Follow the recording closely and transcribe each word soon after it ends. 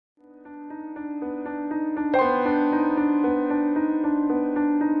Alright,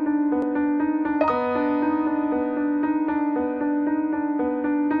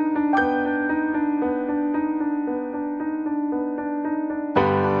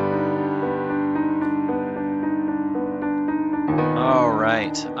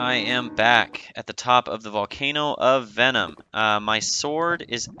 I am back at the top of the volcano of Venom. My sword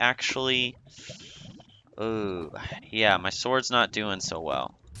is actually... Oh, yeah, my sword's not doing so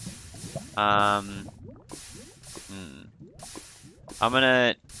well. Um, hmm. I'm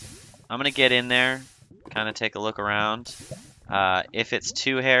gonna get in there, kind of take a look around. If it's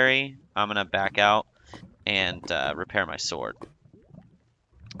too hairy, I'm gonna back out and repair my sword.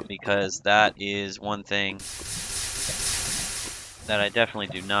 Because that is one thing that I definitely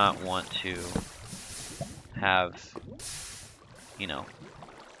do not want to have, you know,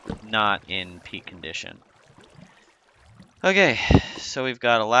 not in peak condition. Okay, so we've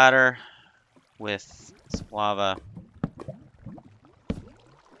got a ladder with some lava.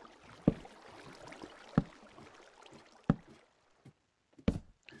 Let's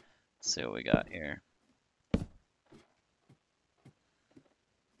see what we got here.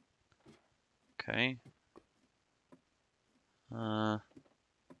 Okay.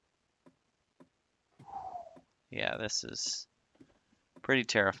 Yeah, this is pretty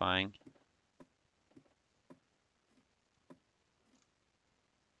terrifying.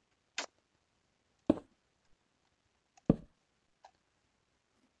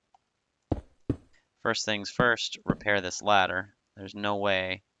 First things first, repair this ladder. There's no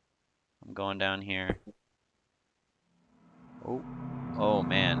way I'm going down here. Oh, oh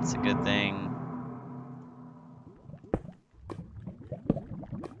man, it's a good thing.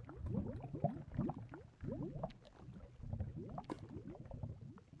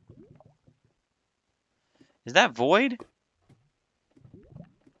 Is that void?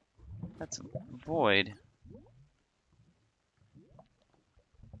 That's void.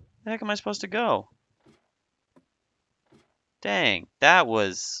 Where the heck am I supposed to go? Dang, that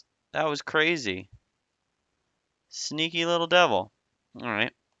was crazy. Sneaky little devil. All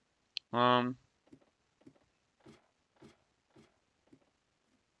right.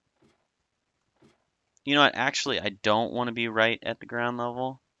 You know what? Actually, I don't want to be right at the ground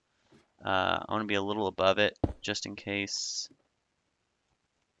level. I want to be a little above it, just in case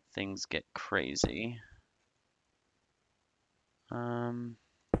things get crazy. I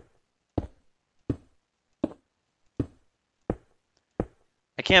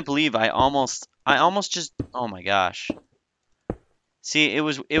can't believe I almost just, oh my gosh. See, it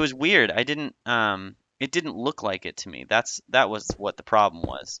was weird. It didn't look like it to me. That was what the problem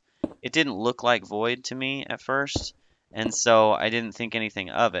was. It didn't look like void to me at first, and so I didn't think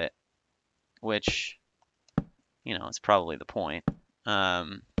anything of it, which, you know, is probably the point.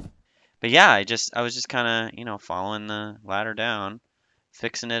 But yeah, I was just kind of, you know, following the ladder down,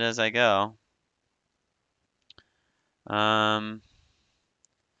 fixing it as I go. Um,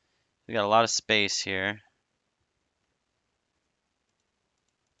 we got a lot of space here.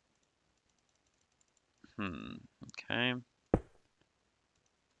 Okay.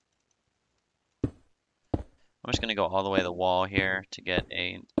 I'm just gonna go all the way to the wall here to get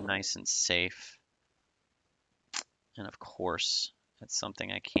a nice and safe. And of course, it's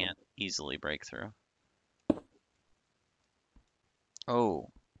something I can't easily break through.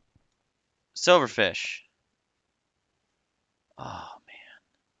 Oh, silverfish. Oh man,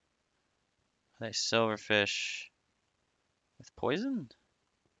 are they silverfish with poison?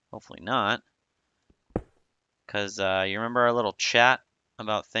 Hopefully not. Because you remember our little chat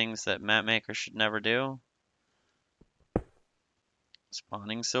about things that map makers should never do?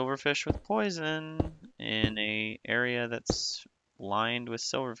 Spawning silverfish with poison in a area that's lined with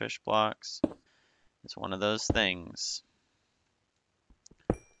silverfish blocks. It's one of those things.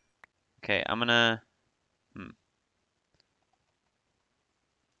 Okay, I'm gonna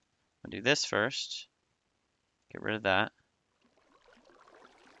do this first. Get rid of that.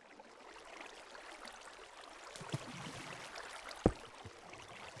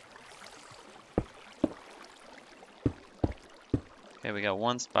 Okay, we got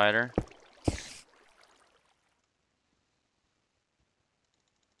one spider.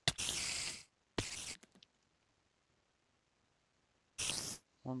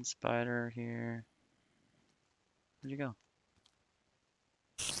 One spider here. Where'd you go?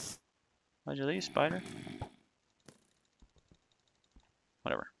 Why'd you leave, spider?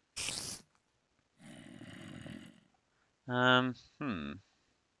 Whatever. Hmm.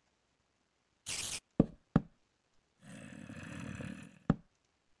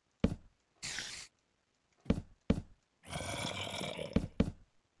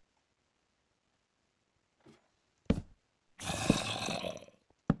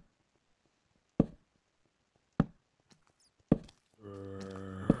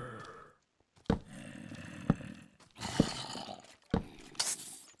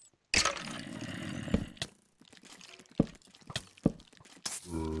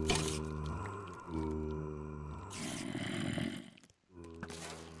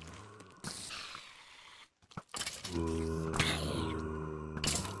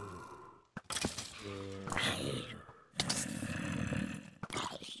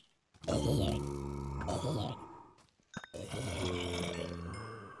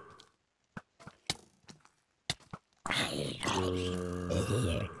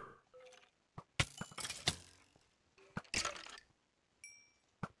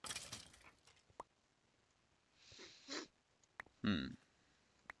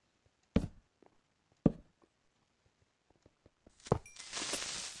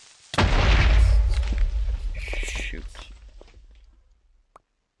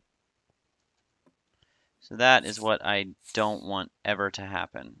 So that is what I don't want ever to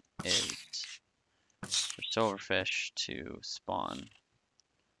happen, is for silverfish to spawn.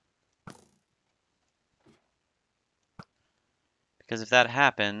 Because if that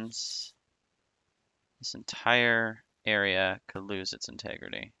happens, this entire area could lose its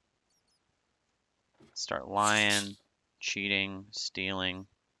integrity. Start lying, cheating, stealing.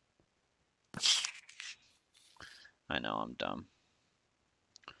 I know I'm dumb.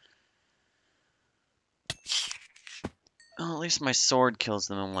 Well, at least my sword kills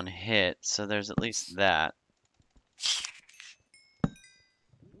them in one hit, so there's at least that.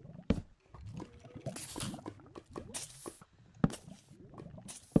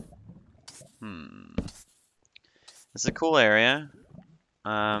 It's a cool area.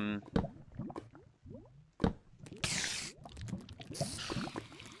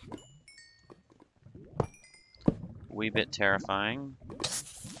 Wee bit terrifying,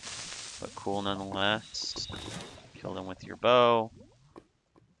 but cool nonetheless. Kill them with your bow.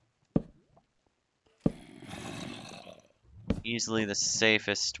 Easily the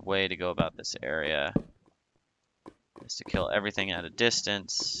safest way to go about this area is to kill everything at a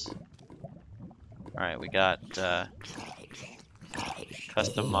distance. Alright, we got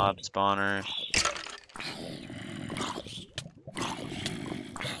custom mob spawners.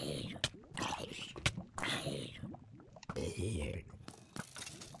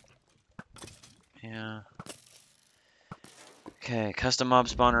 Yeah. Okay, custom mob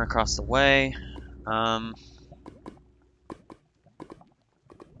spawner across the way.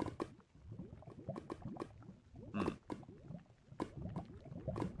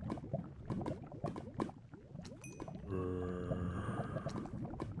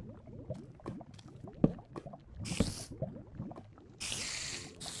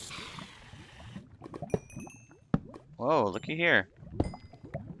 Whoa, looky here.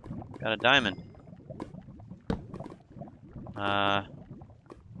 Got a diamond.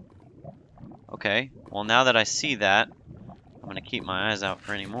 Okay. Well, now that I see that, I'm gonna keep my eyes out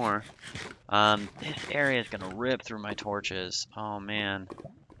for any more. This area is gonna rip through my torches. Oh man.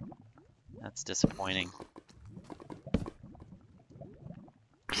 That's disappointing.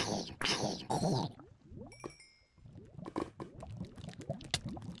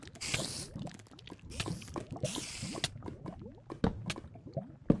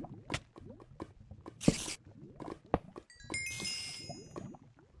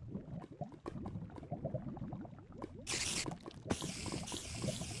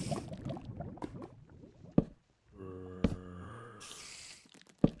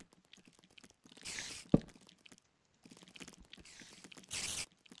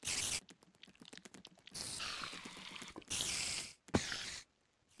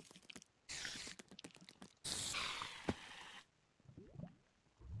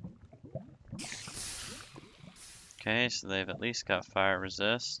 Okay, so they've at least got fire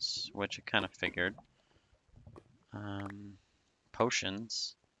resists, which I kind of figured.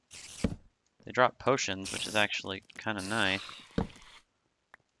 Potions. They drop potions, which is actually kind of nice.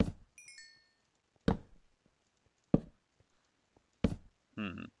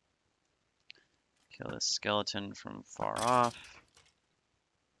 Kill this skeleton from far off.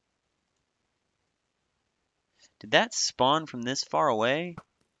 Did that spawn from this far away?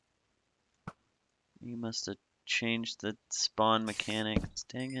 You must have changed the spawn mechanics.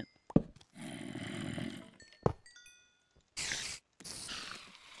 Dang it.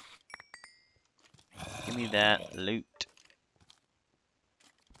 Give me that loot.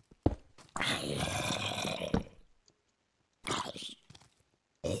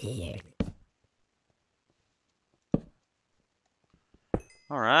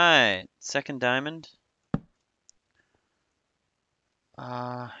 Alright, second diamond.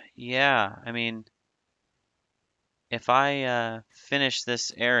 Yeah, I mean, if I finish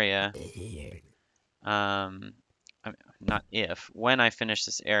this area, not if, when I finish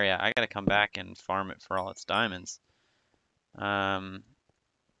this area, I gotta come back and farm it for all its diamonds. Even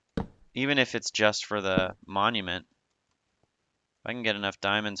if it's just for the monument, if I can get enough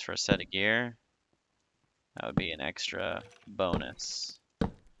diamonds for a set of gear, that would be an extra bonus.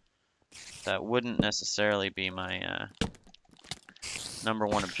 That wouldn't necessarily be my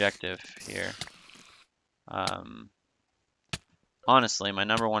 #1 objective here. Honestly, my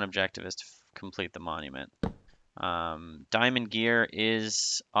 #1 objective is to complete the monument. Diamond gear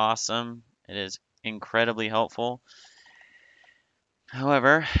is awesome. It is incredibly helpful.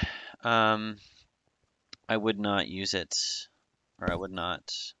 However, I would not use it, or I would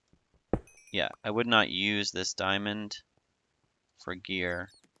not use this diamond for gear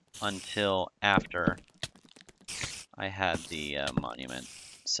until after I had the monument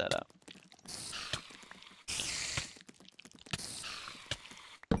set up.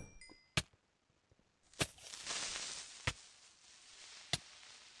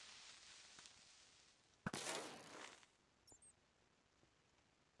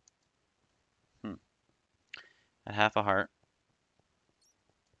 At half a heart.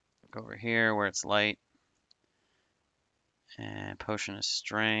 Go over here where it's light. And potion of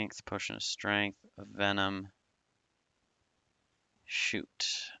strength, of venom. Shoot.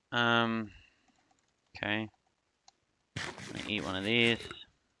 Okay. I'm gonna eat one of these.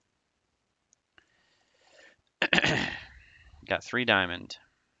 Got 3 diamond.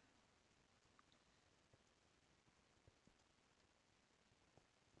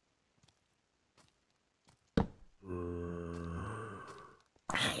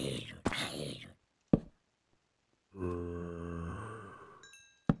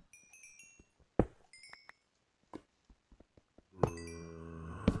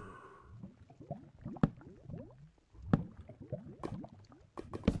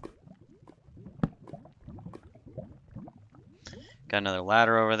 Got another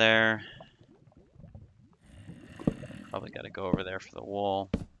ladder over there. Probably got to go over there for the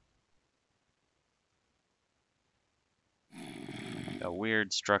wool. Got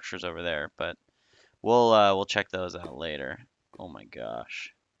weird structures over there, but we'll check those out later. Oh my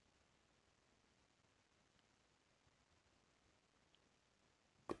gosh.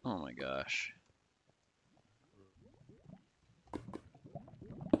 Oh my gosh.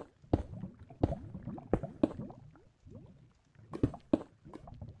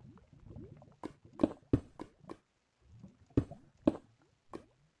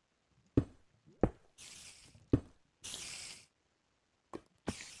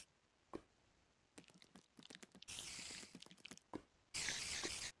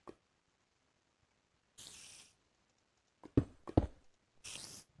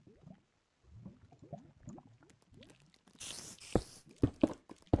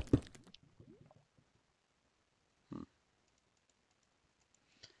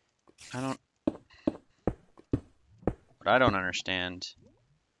 What I don't understand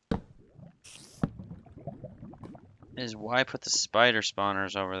is why put the spider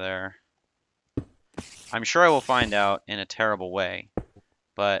spawners over there. I'm sure I will find out in a terrible way,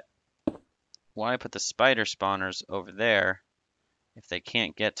 but why put the spider spawners over there if they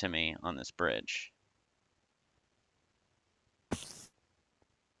can't get to me on this bridge?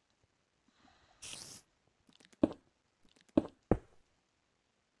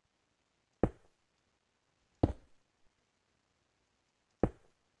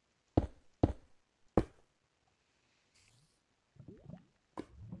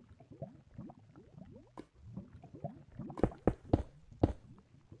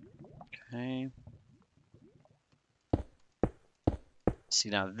 Okay. See,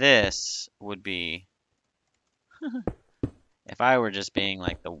 now this would be, if I were just being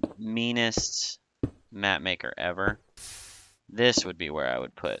like the meanest map maker ever, this would be where I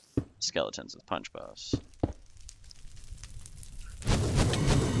would put skeletons with punch bows.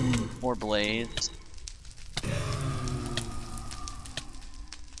 Or blades.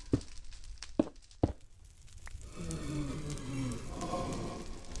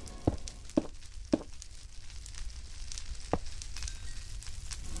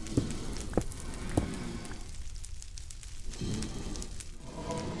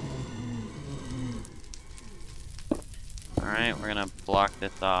 Alright, we're gonna block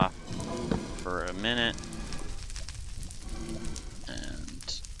this off for a minute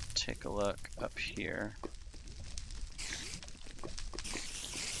and take a look up here.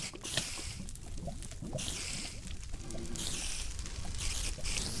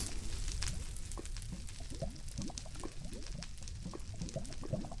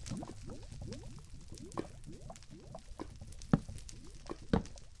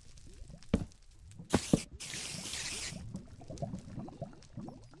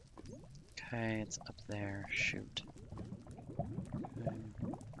 Okay, it's up there. Shoot. Okay.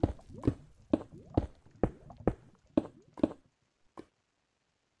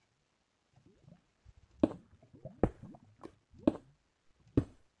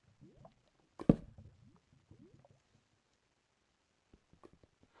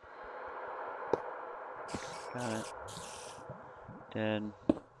 Got it. Dead.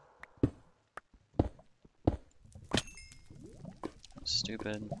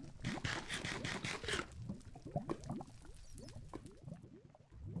 Stupid.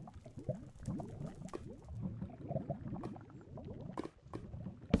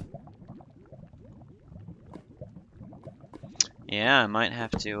 Yeah, I might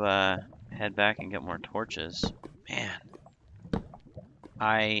have to head back and get more torches. Man,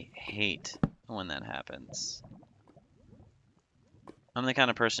 I hate when that happens. I'm the kind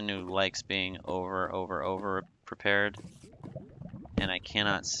of person who likes being over prepared, and I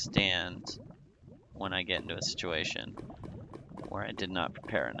cannot stand when I get into a situation where I did not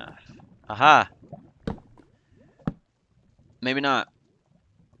prepare enough. Aha! Maybe not.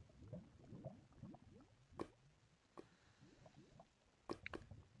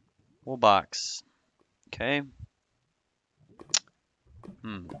 Wool box. Okay.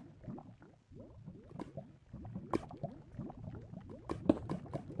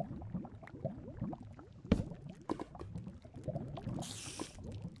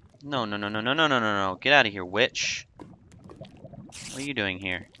 No, no, no, no, no, no, no, no, no. Get out of here, witch. What are you doing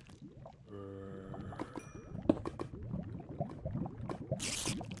here?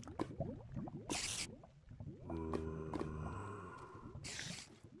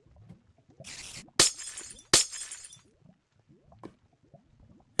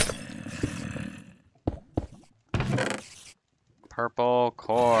 Purple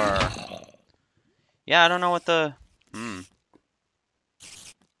core. Yeah, I don't know what the...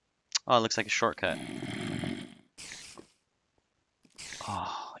 Oh, it looks like a shortcut.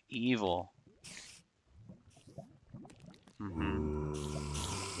 Oh, evil.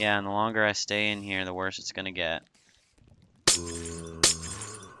 Yeah, and the longer I stay in here, the worse it's gonna get.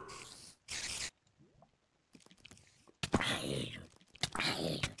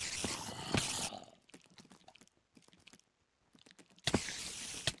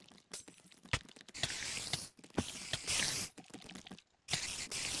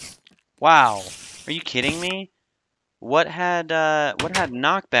 Wow, are you kidding me? What had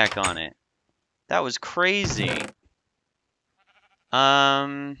knockback on it? That was crazy.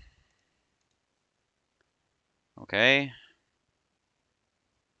 Okay.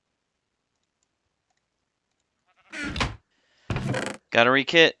 Gotta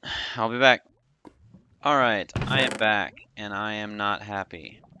rekit. I'll be back. Alright, I am back, and I am not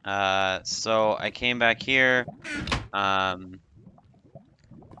happy. So I came back here. Man.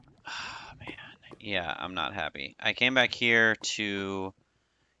 Yeah, I'm not happy. I came back here to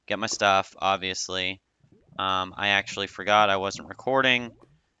get my stuff, obviously. I actually forgot I wasn't recording,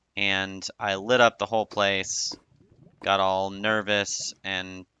 and I lit up the whole place, got all nervous,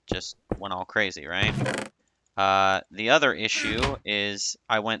 and just went all crazy, right? The other issue is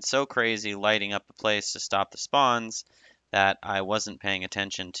I went so crazy lighting up the place to stop the spawns that I wasn't paying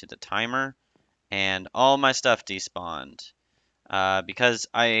attention to the timer, and all my stuff despawned. Because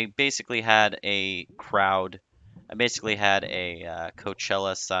I basically had a crowd. I basically had a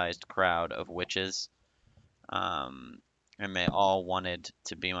Coachella-sized crowd of witches, and they all wanted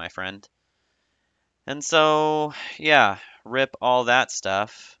to be my friend. And so, yeah, rip all that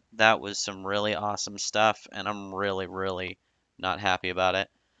stuff. That was some really awesome stuff, and I'm really, really not happy about it.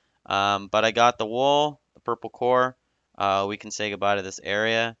 But I got the wool, the purple core. We can say goodbye to this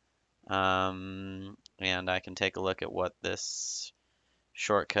area. And I can take a look at what this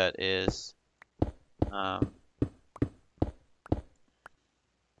shortcut is.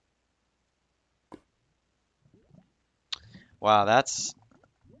 Wow, that's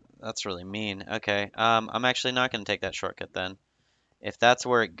really mean. Okay, I'm actually not going to take that shortcut then. If that's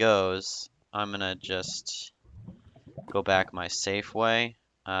where it goes, I'm going to just go back my safe way,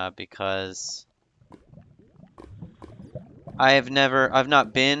 because I've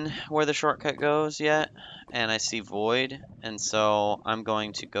not been where the shortcut goes yet, and I see void, and so I'm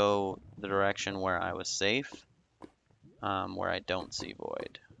going to go the direction where I was safe, where I don't see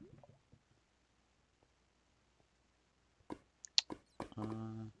void.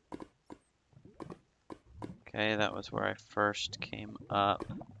 Okay, that was where I first came up.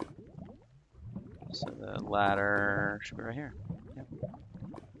 So the ladder should be right here. Yep.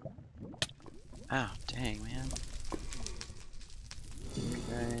 Oh, dang, man.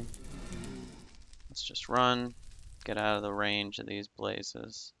 Okay. Let's just run. Get out of the range of these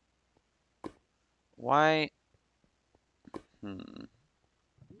blazes. Why?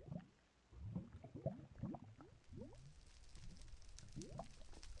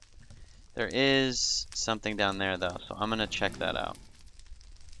 There is something down there, though, so I'm gonna check that out.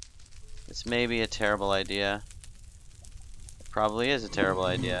 This may be a terrible idea. It probably is a terrible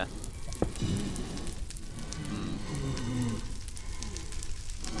idea.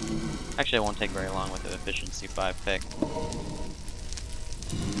 Actually, it won't take very long with the efficiency 5 pick.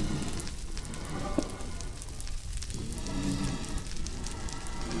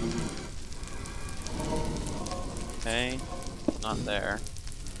 Okay, not there.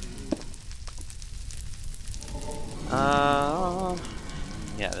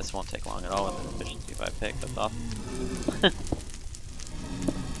 Yeah, this won't take long at all with an efficiency 5 pick. That's awesome.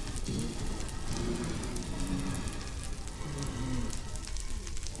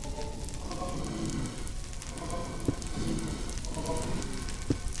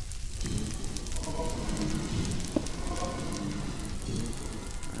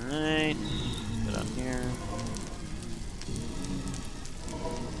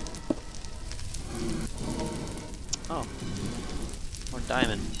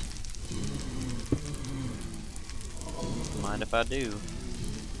 diamond. Mind if I do?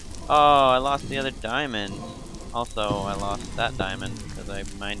 Oh, I lost the other diamond. Also, I lost that diamond because I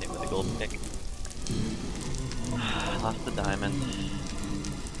mined it with a gold pick. I lost the diamond.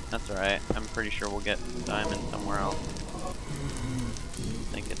 That's alright. I'm pretty sure we'll get diamond somewhere else.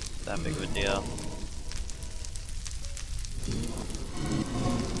 I think it's that big of a deal.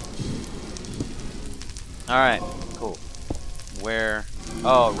 Alright, cool. Where?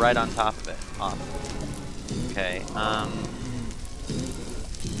 Oh, right on top of it. Awesome. Okay,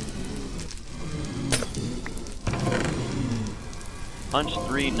 punch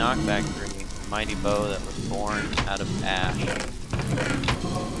 3, knockback 3. Mighty bow that was born out of ash.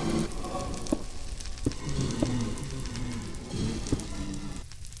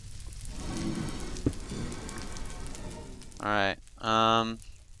 Alright,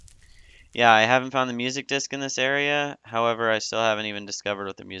 yeah, I haven't found the music disc in this area. However, I still haven't even discovered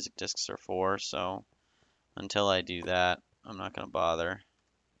what the music discs are for, so until I do that, I'm not gonna bother.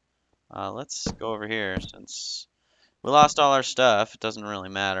 Let's go over here since we lost all our stuff. It doesn't really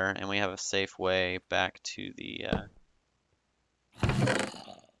matter, and we have a safe way back to the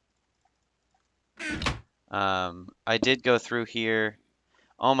I did go through here.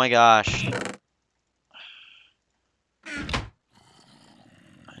 Oh my gosh. I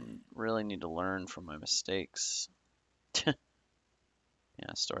really need to learn from my mistakes. Yeah,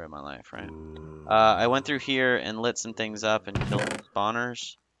 story of my life, right? I went through here and lit some things up and killed some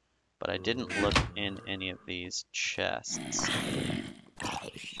spawners, but I didn't look in any of these chests.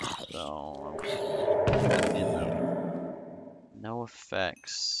 So, what's in them? No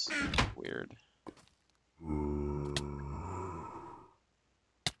effects. Weird.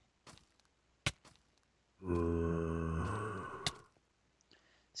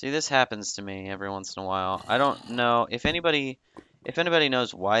 See, this happens to me every once in a while. I don't know if anybody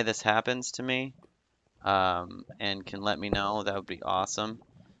knows why this happens to me, and can let me know, that would be awesome.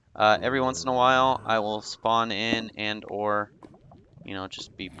 Every once in a while, I will spawn in and or,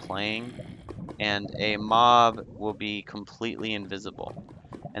 just be playing, and a mob will be completely invisible.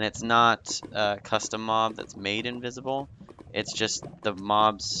 And it's not a custom mob that's made invisible. It's just the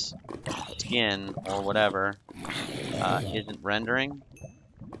mob's skin or whatever isn't rendering.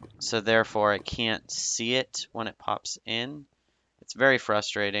 So therefore, I can't see it when it pops in. It's very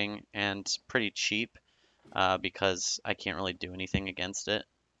frustrating and pretty cheap because I can't really do anything against it.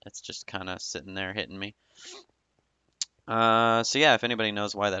 It's just kind of sitting there hitting me. So yeah, if anybody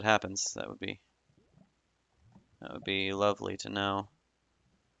knows why that happens, that would be lovely to know.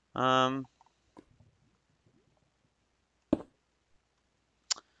 My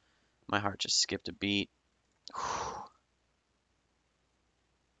heart just skipped a beat.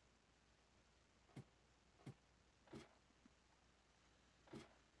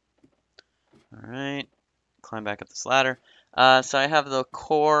 All right, climb back up this ladder. So I have the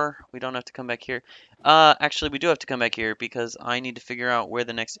core. We don't have to come back here. Actually, we do have to come back here because I need to figure out where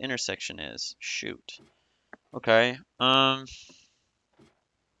the next intersection is. Shoot. Okay.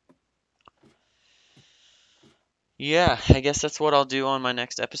 Yeah, I guess that's what I'll do on my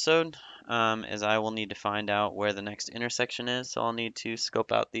next episode. Is I will need to find out where the next intersection is. So I'll need to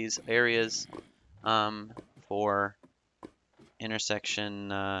scope out these areas, for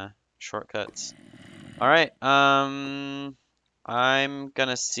intersection shortcuts. All right. I'm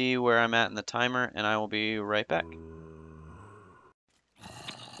gonna see where I'm at in the timer, and I will be right back.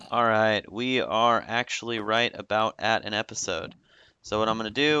 All right, we are actually right about at an episode. So what I'm gonna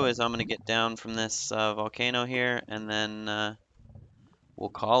do is I'm gonna get down from this volcano here, and then we'll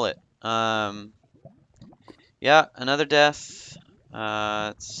call it. Yeah, another death.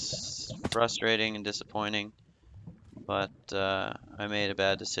 It's frustrating and disappointing, but I made a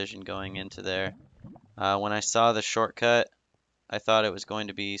bad decision going into there. When I saw the shortcut, I thought it was going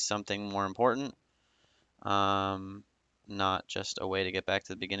to be something more important, not just a way to get back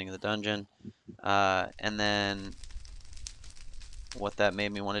to the beginning of the dungeon. And then what that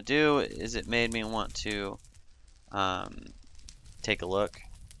made me want to do is it made me want to take a look.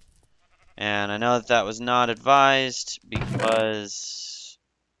 And I know that that was not advised because,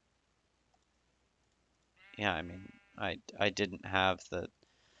 yeah, I mean, I didn't have the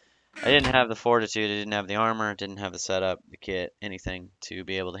fortitude, I didn't have the armor, didn't have the setup, the kit, anything to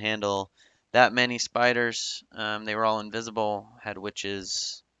be able to handle that many spiders. They were all invisible, had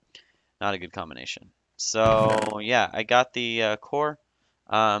witches, not a good combination. So yeah, I got the core.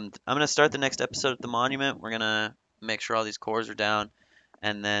 I'm gonna start the next episode at the monument. We're gonna make sure all these cores are down,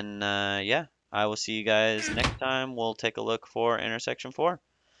 and then yeah, I will see you guys next time. We'll take a look for intersection 4.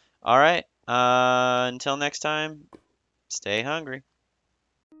 All right. Until next time, stay hungry.